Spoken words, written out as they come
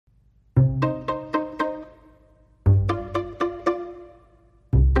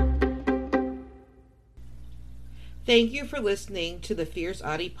Thank you for listening to the Fierce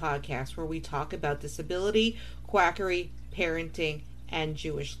Audie podcast, where we talk about disability, quackery, parenting, and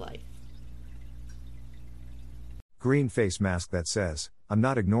Jewish life. Green face mask that says, "I'm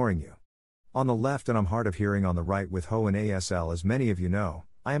not ignoring you." On the left, and I'm hard of hearing on the right with HO and ASL. As many of you know,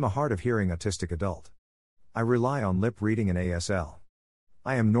 I am a hard of hearing autistic adult. I rely on lip reading and ASL.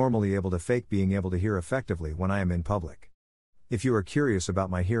 I am normally able to fake being able to hear effectively when I am in public. If you are curious about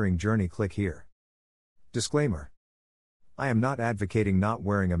my hearing journey, click here. Disclaimer. I am not advocating not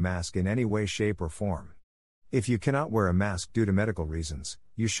wearing a mask in any way, shape, or form. If you cannot wear a mask due to medical reasons,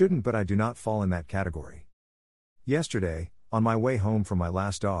 you shouldn't, but I do not fall in that category. Yesterday, on my way home from my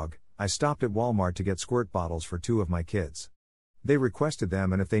last dog, I stopped at Walmart to get squirt bottles for 2 of my kids. They requested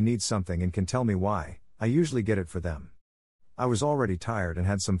them, and if they need something and can tell me why, I usually get it for them. I was already tired and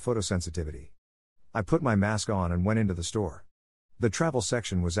had some photosensitivity. I put my mask on and went into the store. The travel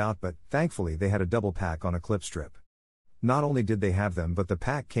section was out, but thankfully they had a double pack on a clip strip. Not only did they have them, but the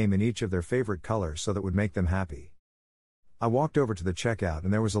pack came in each of their favorite colors, so that would make them happy. I walked over to the checkout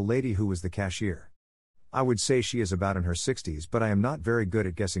and there was a lady who was the cashier. I would say she is about in her 60s, but I am not very good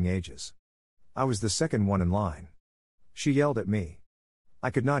at guessing ages. I was the second one in line. She yelled at me. I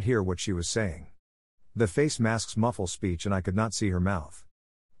could not hear what she was saying. The face masks muffle speech and I could not see her mouth.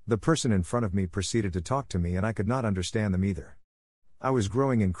 The person in front of me proceeded to talk to me and I could not understand them either. I was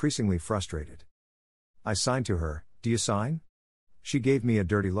growing increasingly frustrated. I signed to her. "Do you sign?" She gave me a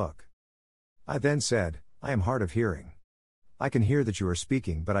dirty look. I then said, "I am hard of hearing. I can hear that you are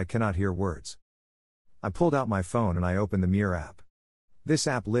speaking, but I cannot hear words." I pulled out my phone and I opened the Mirror app. This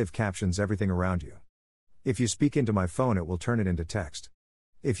app live captions everything around you. If you speak into my phone, it will turn it into text.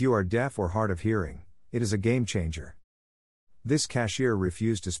 If you are deaf or hard of hearing, it is a game changer. This cashier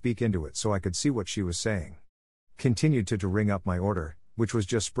refused to speak into it so I could see what she was saying. Continued to ring up my order, which was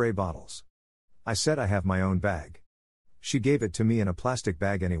just spray bottles. I said I have my own bag. She gave it to me in a plastic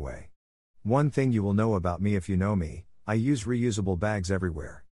bag anyway. One thing you will know about me if you know me, I use reusable bags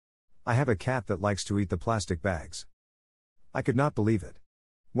everywhere. I have a cat that likes to eat the plastic bags. I could not believe it.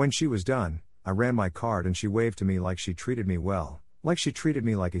 When she was done, I ran my card and she waved to me like she treated me well, like she treated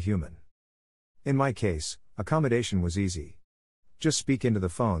me like a human. In my case, accommodation was easy. Just speak into the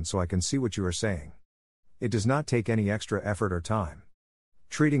phone so I can see what you are saying. It does not take any extra effort or time.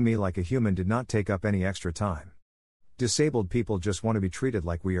 Treating me like a human did not take up any extra time. Disabled people just want to be treated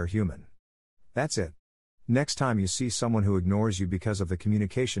like we are human. That's it. Next time you see someone who ignores you because of the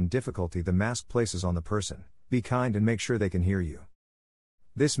communication difficulty the mask places on the person, be kind and make sure they can hear you.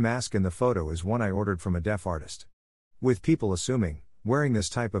 This mask in the photo is one I ordered from a deaf artist. With people assuming, wearing this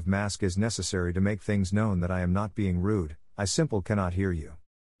type of mask is necessary to make things known that I am not being rude, I simply cannot hear you.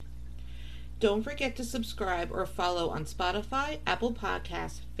 Don't forget to subscribe or follow on Spotify, Apple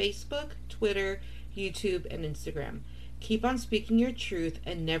Podcasts, Facebook, Twitter, YouTube, and Instagram. Keep on speaking your truth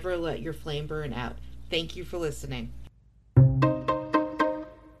and never let your flame burn out. Thank you for listening.